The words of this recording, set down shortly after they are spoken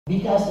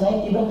विकासलाई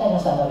तीव्रताका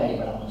साथ अगाडि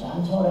बढाउन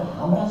चाहन्छौँ र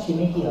हाम्रा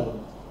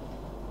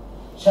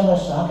छिमेकीहरूसँग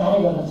सहकार्य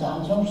गर्न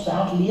चाहन्छौँ,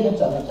 साथ लिएर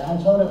चल्न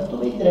चाहन्छौँ र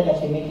दुवैतिरका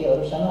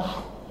छिमेकीहरूसँग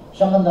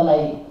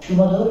सम्बन्धलाई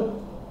सुमधुर,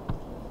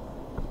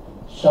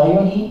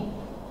 सहयोगी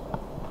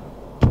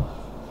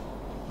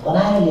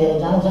बनाएर लिएर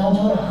जान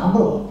चाहन्छौँ र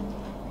हाम्रो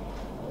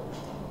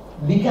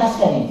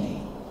विकासका निम्ति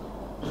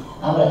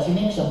हाम्रा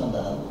छिमेक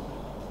सम्बन्धहरू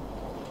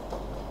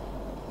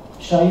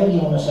सहयोगी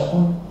हुन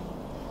सकुन्,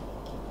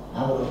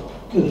 हाम्रो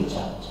त्यो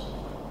इच्छा हुन्छ,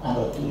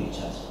 हाम्रो त्यो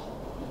इच्छा छ।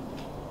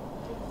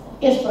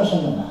 यस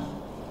प्रसङ्गमा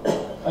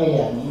अहिले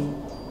हामी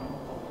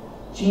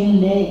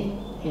चीनले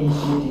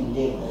इनिसिएटिभ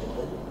लिएको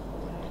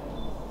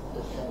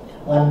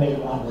वन बेल्ट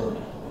वन रोड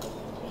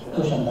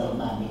को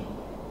सन्दर्भमा हामी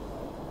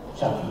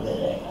छलफल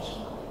गरिरहेका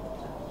छौँ।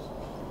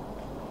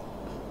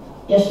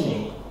 यसले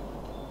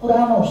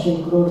पुरानो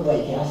सिल्क रोडको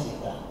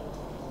ऐतिहासिकता,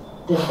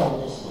 त्यसका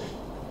उद्देश्य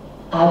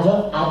आज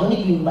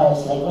आधुनिक युगमा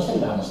यसलाई कसरी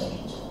लान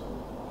सकिन्छ,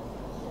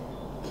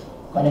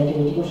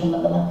 कनेक्टिभिटीको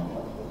सम्बन्धमा,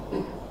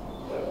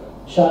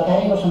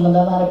 सहकारीको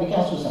सम्बन्धमा र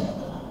विकासको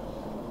सम्बन्धमा,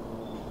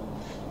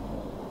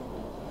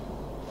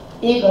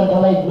 एक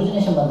अर्कालाई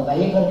बुझ्ने सम्बन्धमा,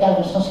 एक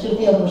अर्काका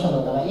संस्कृतिहरूको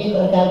सम्बन्धमा, एक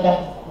अर्काका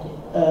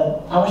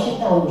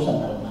आवश्यकताहरूको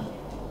सन्दर्भमा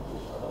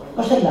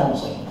कसरी लान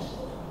सकिन्छ,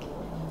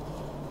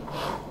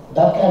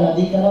 धक्का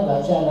नदिकन,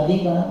 घच्चा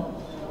नदिकन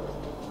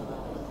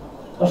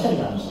कसरी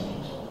लान सकिन्छ,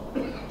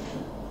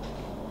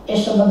 यस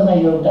सम्बन्धमा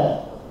यो एउटा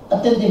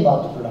अत्यन्तै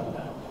महत्त्वपूर्ण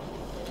कुरा हो।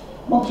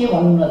 म के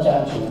भन्न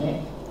चाहन्छु भने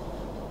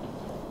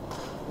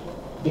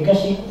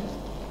विकसित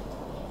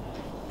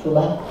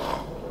ठुला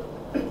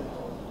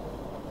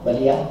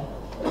बलिया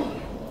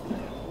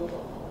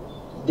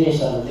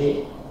देशहरूले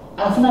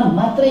आफ्ना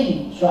मात्रै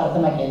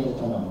स्वार्थमा केन्द्रित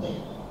हुनु हुँदैन,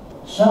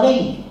 सँगै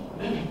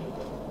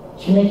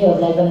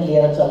छिमेकीहरूलाई पनि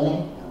लिएर चल्ने,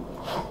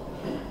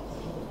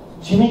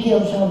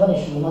 छिमेकीहरूसँग पनि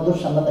सुमधुर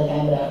सम्बन्ध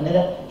कायम राख्ने र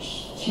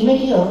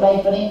छिमेकीहरूलाई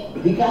पनि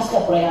विकासका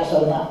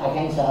प्रयासहरूमा,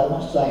 आकांक्षाहरूमा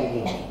सहयोगी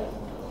हुने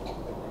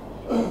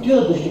त्यो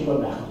दृष्टिकोण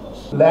राख्नुपर्छ।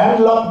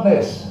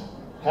 Landlockedness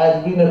has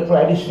been a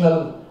traditional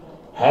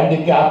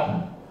handicap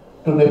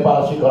to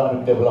Nepal's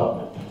economic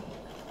development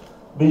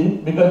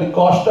because the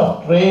cost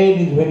of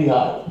trade is very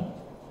high,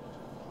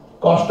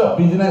 cost of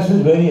business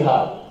is very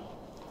high,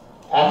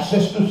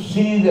 access to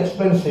sea is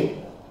expensive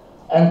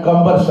and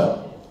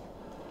cumbersome.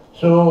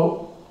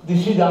 So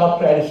this is our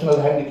traditional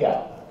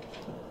handicap.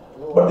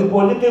 But the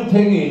positive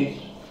thing is,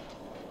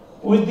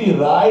 with the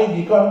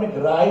economic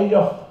rise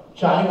of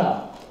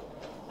China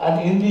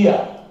and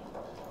India,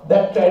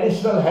 that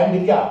traditional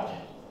handicap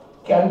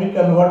can be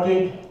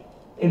converted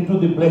into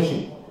the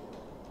blessing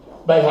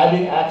by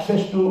having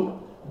access to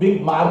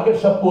big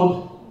markets of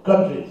both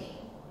countries.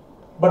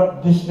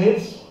 But this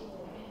needs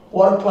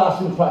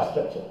world-class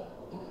infrastructure.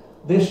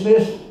 This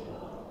needs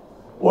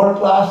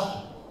world-class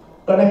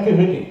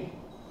connectivity.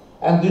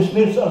 And this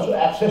needs also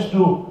access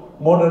to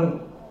modern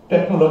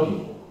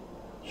technology.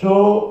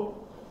 So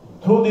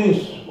through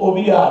this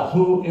OBR,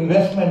 through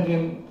investment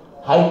in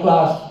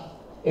high-class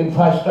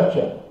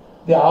infrastructure,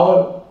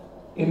 our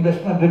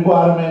investment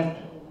requirement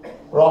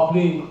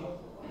roughly,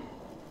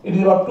 it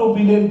is about $2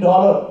 billion,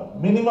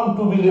 minimum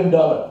 $2 billion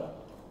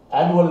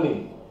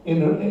annually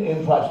in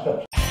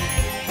infrastructure.